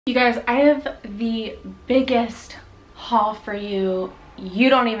You guys, I have the biggest haul for you.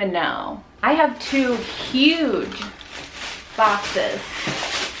 You don't even know. I have two huge boxes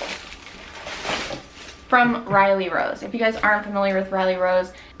from Riley Rose. If you guys aren't familiar with Riley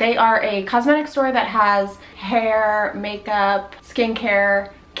Rose, they are a cosmetic store that has hair, makeup,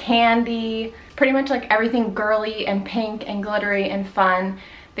 skincare, candy, pretty much like everything girly and pink and glittery and fun.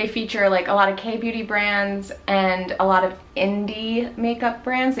 They feature like a lot of K-beauty brands and a lot of indie makeup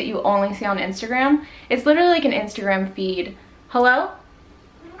brands that you only see on Instagram. It's literally like an Instagram feed. Hello?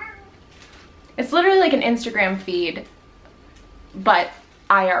 It's literally like an Instagram feed, but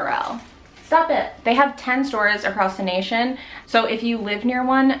IRL. Stop it. They have 10 stores across the nation, so if you live near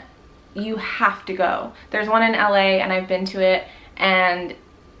one, you have to go. There's one in LA and I've been to it, and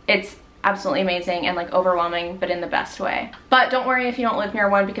it's absolutely amazing and like overwhelming, but in the best way. But don't worry if you don't live near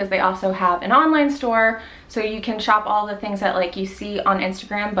one, because they also have an online store, so you can shop all the things that like you see on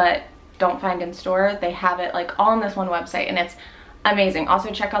Instagram but don't find in store. They have it like all on this one website, and it's amazing. Also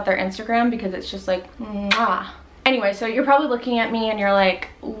check out their Instagram because it's just like mwah. Anyway, so you're probably looking at me and you're like,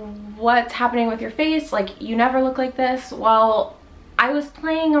 what's happening with your face? Like, you never look like this. Well, I was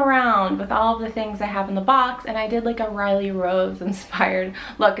playing around with all of the things I have in the box, and I did like a Riley Rose inspired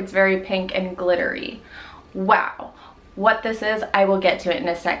look. It's very pink and glittery. Wow. What this is, I will get to it in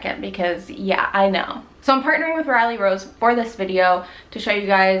a second, because yeah, I know. So I'm partnering with Riley Rose for this video to show you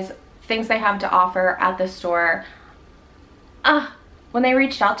guys things they have to offer at the store. When they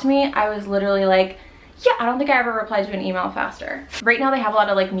reached out to me, I was literally like, yeah, I don't think I ever replied to an email faster. Right now they have a lot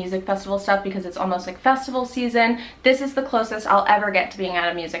of like music festival stuff because it's almost like festival season. This is the closest I'll ever get to being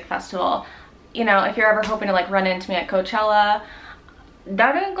at a music festival. You know, if you're ever hoping to like run into me at Coachella,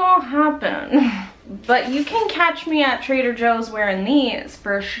 that ain't gonna happen. But you can catch me at Trader Joe's wearing these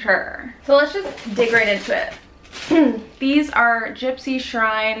for sure. So let's just dig right into it. These are Gypsy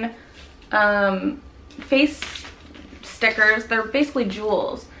Shrine face stickers. They're basically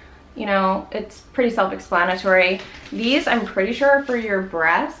jewels. You know, it's pretty self-explanatory. These, I'm pretty sure, are for your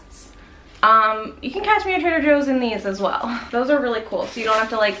breasts. You can catch me at Trader Joe's in these as well. Those are really cool, so you don't have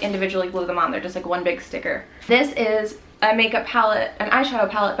to like individually glue them on. They're just like one big sticker. This is a makeup palette, an eyeshadow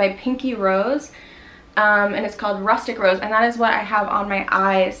palette by Pinky Rose, and it's called Rustic Rose, and that is what I have on my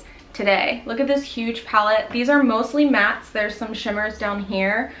eyes today. Look at this huge palette. These are mostly mattes. There's some shimmers down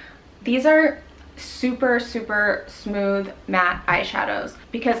here. These are super smooth matte eyeshadows,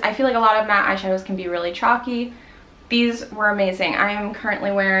 because I feel like a lot of matte eyeshadows can be really chalky. These were amazing. I am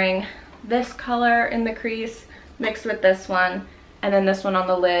currently wearing this color in the crease mixed with this one, and then this one on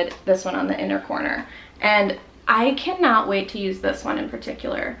the lid, this one on the inner corner, and I cannot wait to use this one in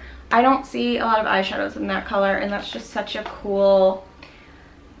particular. I don't see a lot of eyeshadows in that color, and that's just such a cool,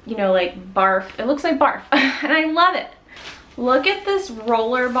 you know, like barf. It looks like barf and I love it. Look at this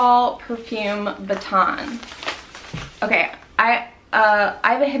rollerball perfume baton. Okay, I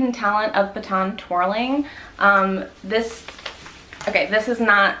have a hidden talent of baton twirling. This is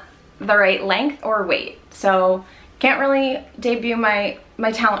not the right length or weight, so can't really debut my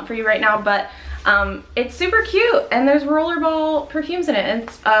talent for you right now, but it's super cute, and there's rollerball perfumes in it.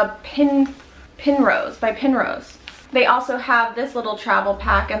 It's Pinrose by Pinrose. They also have this little travel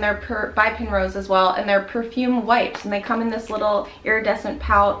pack, and they're by Pinrose as well, and they're perfume wipes, and they come in this little iridescent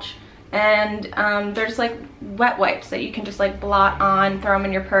pouch, and they're just like wet wipes that you can just like blot on, throw them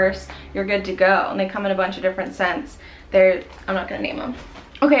in your purse, you're good to go. And they come in a bunch of different scents. I'm not gonna name them.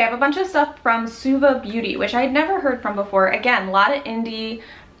 Okay, I have a bunch of stuff from Suva Beauty, which I had never heard from before. Again, a lot of indie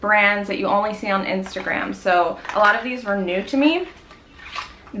brands that you only see on Instagram, so a lot of these were new to me.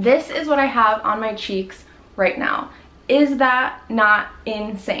 This is what I have on my cheeks right now. Is that not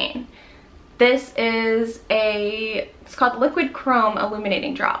insane? This is it's called Liquid Chrome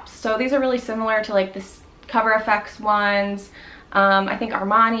Illuminating Drops. So these are really similar to like the Cover FX ones. I think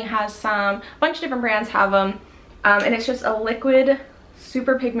Armani has some. A bunch of different brands have them. And it's just a liquid,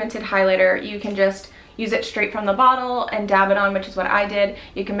 super pigmented highlighter. You can just use it straight from the bottle and dab it on, which is what I did.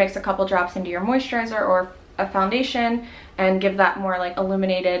 You can mix a couple drops into your moisturizer or a foundation and give that more like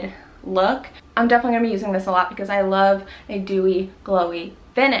illuminated look. I'm definitely gonna be using this a lot because I love a dewy, glowy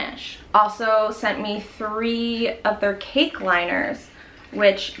finish. Also sent me 3 of their cake liners,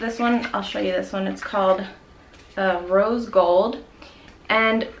 which this one, I'll show you this one. It's called Rose Gold,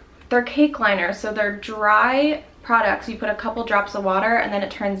 and they're cake liners, so they're dry products. You put a couple drops of water and then it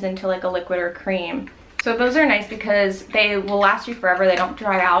turns into like a liquid or cream. So those are nice because they will last you forever. They don't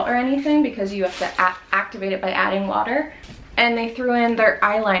dry out or anything because you have to activate it by adding water. And they threw in their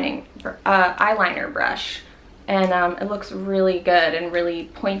eyeliner brush, and it looks really good and really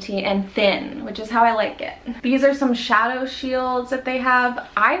pointy and thin, which is how I like it. These are some shadow shields that they have.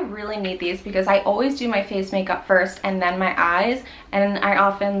 I really need these because I always do my face makeup first and then my eyes, and I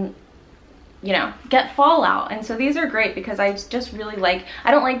often, you know, get fallout. And so these are great because I just really like,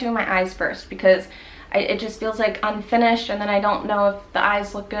 I don't like doing my eyes first because it just feels like unfinished, and then I don't know if the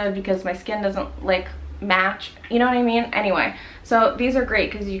eyes look good because my skin doesn't like match, you know what I mean? Anyway, so these are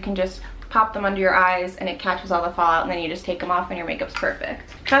great because you can just pop them under your eyes and it catches all the fallout, and then you just take them off and your makeup's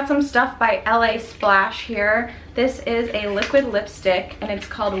perfect. Got some stuff by LA Splash here. This is a liquid lipstick and it's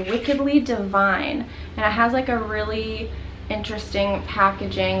called Wickedly Divine, and it has like a really interesting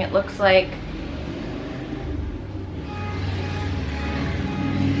packaging. It looks like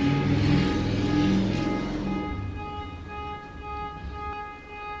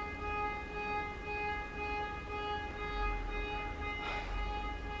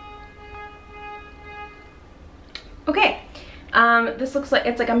okay. This looks like,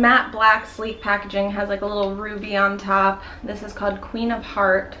 it's like a matte black sleek packaging, has like a little ruby on top. This is called Queen of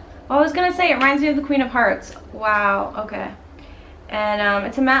Heart. Oh, I was gonna say it reminds me of the Queen of Hearts. Wow, okay. And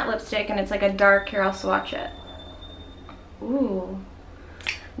it's a matte lipstick and it's like a dark, here I'll swatch it. Ooh,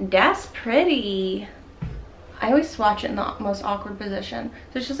 that's pretty. I always swatch it in the most awkward position.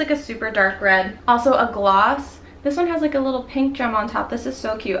 So it's just like a super dark red. Also a gloss. This one has like a little pink gem on top. This is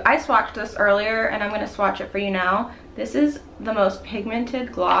so cute. I swatched this earlier and I'm gonna swatch it for you now. This is the most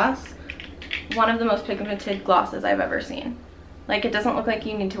pigmented gloss. One of the most pigmented glosses I've ever seen. Like, it doesn't look like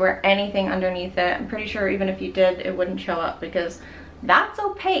you need to wear anything underneath it. I'm pretty sure even if you did, it wouldn't show up because that's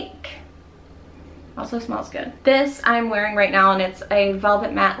opaque. Also smells good. This I'm wearing right now and it's a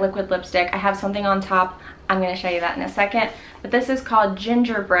velvet matte liquid lipstick. I have something on top. I'm gonna show you that in a second. But this is called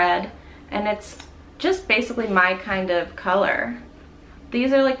Gingerbread and it's just basically my kind of color.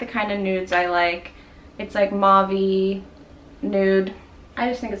 These are like the kind of nudes I like. It's like mauve-y nude. I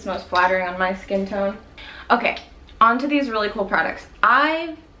just think it's most flattering on my skin tone. Okay, on to these really cool products.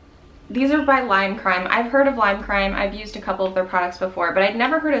 These are by Lime Crime. I've heard of Lime Crime. I've used a couple of their products before, but I'd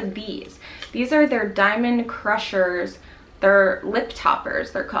never heard of these. These are their Diamond Crushers. They're lip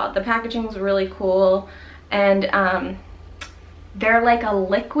toppers, they're called. The packaging is really cool, and they're like a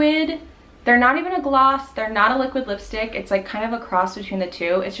liquid. They're not even a gloss, they're not a liquid lipstick. It's like kind of a cross between the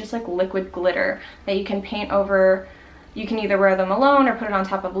two. It's just like liquid glitter that you can paint over. You can either wear them alone or put it on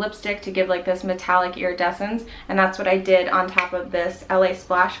top of lipstick to give like this metallic iridescence, and that's what I did on top of this LA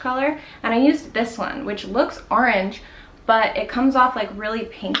Splash color. And I used this one, which looks orange, but it comes off like really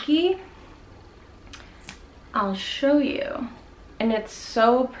pinky. I'll show you. And it's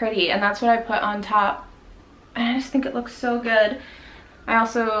so pretty, and that's what I put on top. And I just think it looks so good. I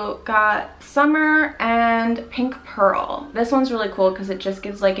also got Summer and Pink Pearl. This one's really cool because it just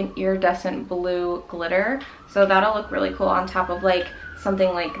gives like an iridescent blue glitter. So that'll look really cool on top of like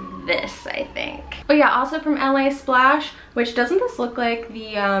something like this, I think. Oh yeah, also from LA Splash, which doesn't this look like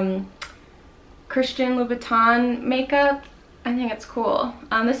the Christian Louboutin makeup? I think it's cool.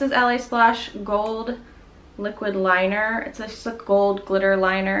 This is LA Splash Gold Liquid Liner. It's just a gold glitter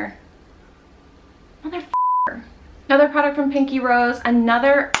liner. Motherfucker. Another product from Pinky Rose,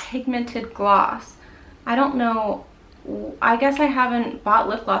 another pigmented gloss. I don't know, I guess I haven't bought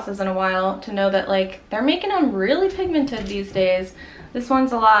lip glosses in a while to know that like they're making them really pigmented these days. This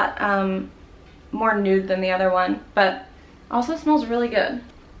one's a lot more nude than the other one, but also smells really good.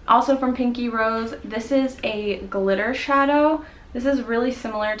 Also from Pinky Rose, this is a glitter shadow. This is really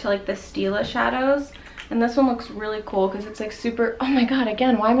similar to like the Stila shadows, and this one looks really cool because it's like super, oh my god,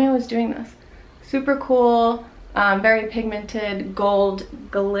 again, why am I always doing this? Super cool. Very pigmented gold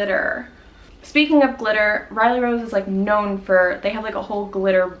glitter. Speaking of glitter, Riley Rose is like known for, they have like a whole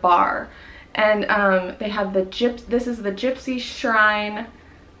glitter bar, and they have the this is the Gypsy Shrine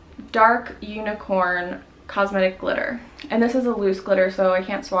Dark Unicorn Cosmetic Glitter, and this is a loose glitter so I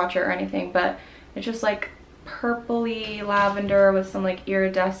can't swatch it or anything, but it's just like purpley lavender with some like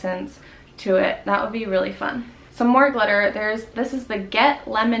iridescence to it. That would be really fun. Some more glitter. This is the Get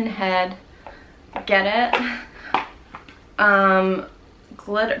Lemonhead, get it?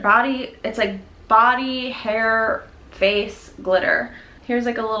 Glitter body, it's like body, hair, face glitter. Here's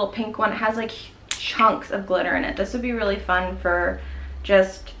like a little pink one. It has like chunks of glitter in it. This would be really fun for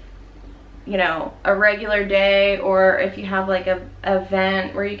just, you know, a regular day, or if you have like a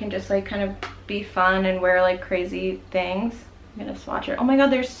event where you can just like kind of be fun and wear like crazy things. I'm gonna swatch it. Oh my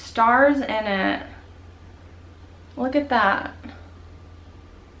god, there's stars in it. Look at that.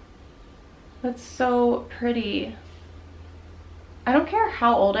 That's so pretty. I don't care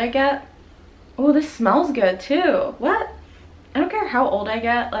how old I get. Oh, this smells good too. What? I don't care how old I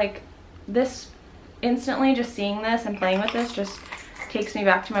get. Like, this instantly just seeing this and playing with this just takes me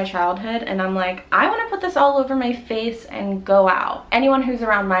back to my childhood, and I'm like, I want to put this all over my face and go out. Anyone who's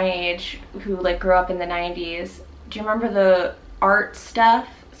around my age who like grew up in the 90s, do you remember the art stuff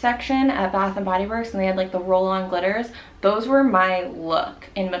section at Bath and Body Works, and they had like the roll-on glitters? Those were my look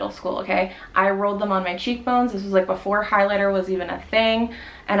in middle school, okay? I rolled them on my cheekbones. This was like before highlighter was even a thing,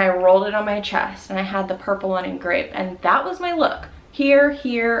 and I rolled it on my chest, and I had the purple one in grape, and that was my look.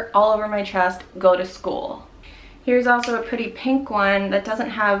 Here, all over my chest, go to school. Here's also a pretty pink one that doesn't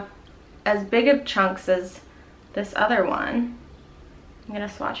have as big of chunks as this other one. I'm gonna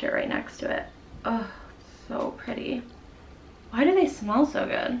swatch it right next to it. Oh, so pretty. Why do they smell so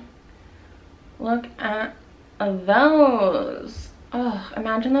good? Look at those. Oh,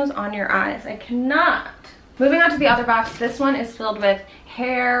 imagine those on your eyes. I cannot. Moving on to the other box, this one is filled with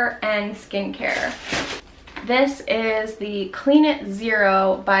hair and skincare. This is the Clean It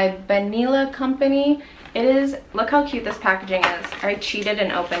Zero by Benila Company. It is, look how cute this packaging is. I cheated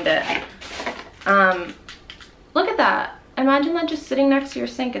and opened it. Look at that. Imagine that just sitting next to your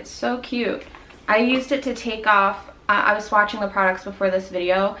sink. It's so cute. I used it to take off, I was swatching the products before this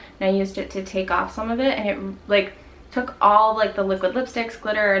video, and I used it to take off some of it, and it like took all like the liquid lipsticks,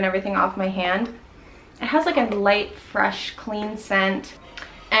 glitter, and everything off my hand. It has like a light, fresh, clean scent,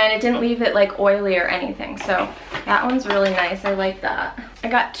 and it didn't leave it like oily or anything, so that one's really nice. I like that. I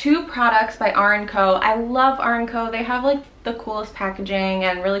got 2 products by R&Co. I love R&Co. They have like the coolest packaging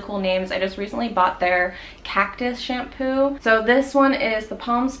and really cool names. I just recently bought their cactus shampoo. So this one is the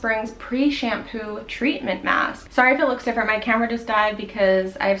Palm Springs pre-shampoo treatment mask. Sorry if it looks different. My camera just died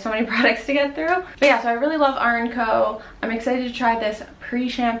because I have so many products to get through. But yeah, so I really love R&Co. I'm excited to try this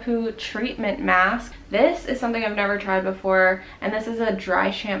pre-shampoo treatment mask. This is something I've never tried before, and this is a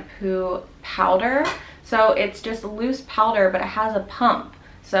dry shampoo powder. So it's just loose powder, but it has a pump.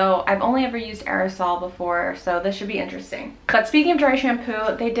 So I've only ever used aerosol before, so this should be interesting. But speaking of dry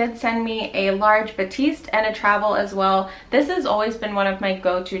shampoo, they did send me a large Batiste and a Travel as well. This has always been one of my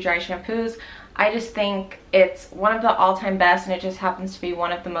go-to dry shampoos. I just think it's one of the all-time best, and it just happens to be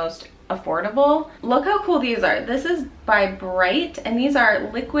one of the most affordable. Look how cool these are. This is by Bright, and these are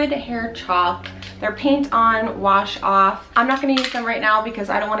liquid hair chalk. They're paint on, wash off. I'm not going to use them right now because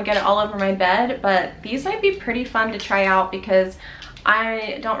I don't want to get it all over my bed, but these might be pretty fun to try out because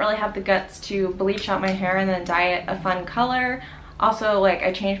I don't really have the guts to bleach out my hair and then dye it a fun color. Also, like,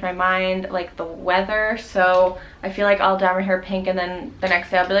 I changed my mind, like the weather, so I feel like I'll dye my hair pink and then the next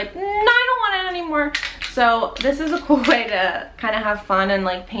day I'll be like, no, I don't want it anymore. So this is a cool way to kind of have fun and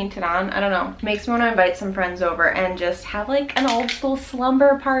like paint it on. I don't know. Makes me want to invite some friends over and just have like an old school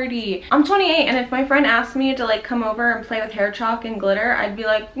slumber party. I'm 28, and if my friend asked me to like come over and play with hair chalk and glitter, I'd be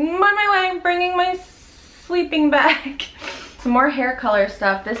like, on my way, I'm bringing my sleeping bag. Some more hair color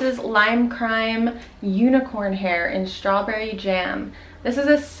stuff. This is Lime Crime Unicorn Hair in Strawberry Jam. This is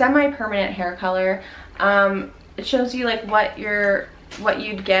a semi-permanent hair color. It shows you like what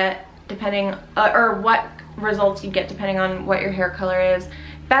you'd get depending, or what results you'd get depending on what your hair color is.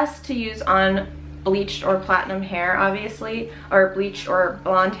 Best to use on bleached or platinum hair, obviously, or bleached or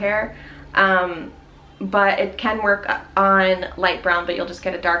blonde hair. But it can work on light brown, but you'll just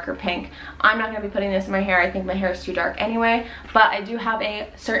get a darker pink. I'm not going to be putting this in my hair. I think my hair is too dark anyway, but I do have a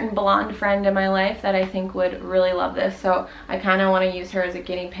certain blonde friend in my life that I think would really love this, so I kind of want to use her as a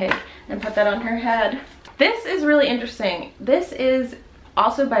guinea pig and put that on her head. This is really interesting. This is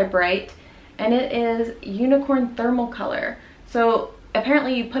also by Bright, and it is Unicorn Thermal Color. So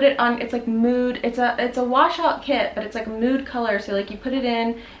apparently you put it on, it's like mood, it's a washout kit, but it's like mood color. So like you put it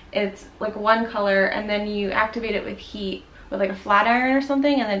in, it's like one color, and then you activate it with heat with like a flat iron or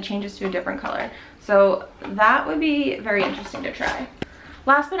something, and then it changes to a different color. So that would be very interesting to try.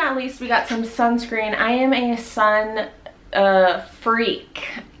 Last but not least, we got some sunscreen. I am a sun freak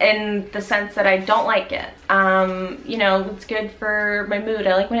in the sense that I don't like it. You know, it's good for my mood.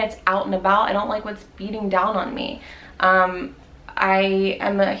 I like when it's out and about. I don't like what's beating down on me. I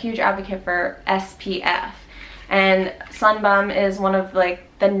am a huge advocate for SPF, and Sunbum is one of like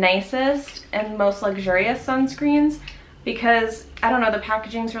the nicest and most luxurious sunscreens because, I don't know, the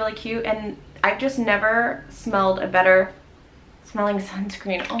packaging's really cute, and I've just never smelled a better smelling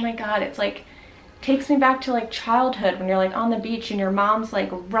sunscreen. Oh my god, it's like, takes me back to like childhood when you're like on the beach and your mom's like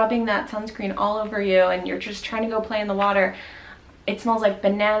rubbing that sunscreen all over you and you're just trying to go play in the water. It smells like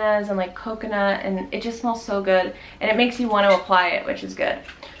bananas and like coconut, and it just smells so good, and it makes you want to apply it, which is good.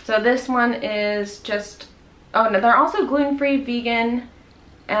 So this one is just, oh no, they're also gluten-free, vegan,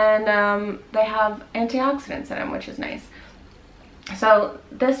 and they have antioxidants in them, which is nice. So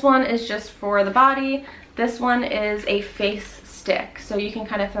this one is just for the body. This one is a face stick. So you can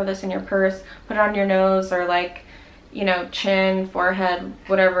kind of throw this in your purse, put it on your nose, or like, you know, chin, forehead,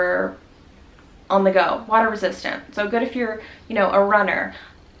 whatever, on the go. Water resistant. So good if you're, you know, a runner.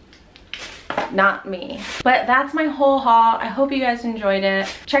 Not me. But that's my whole haul. I hope you guys enjoyed it.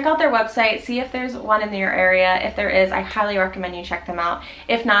 Check out their website, see if there's one in your area. If there is, I highly recommend you check them out.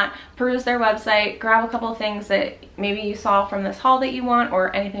 If not, peruse their website, grab a couple of things that maybe you saw from this haul that you want,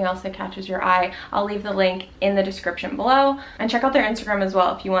 or anything else that catches your eye. I'll leave the link in the description below. And check out their Instagram as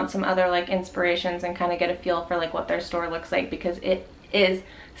well if you want some other like inspirations and kind of get a feel for like what their store looks like, because it is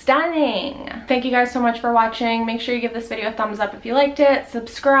stunning. Thank you guys so much for watching. Make sure you give this video a thumbs up if you liked it,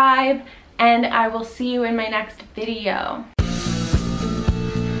 subscribe, and I will see you in my next video.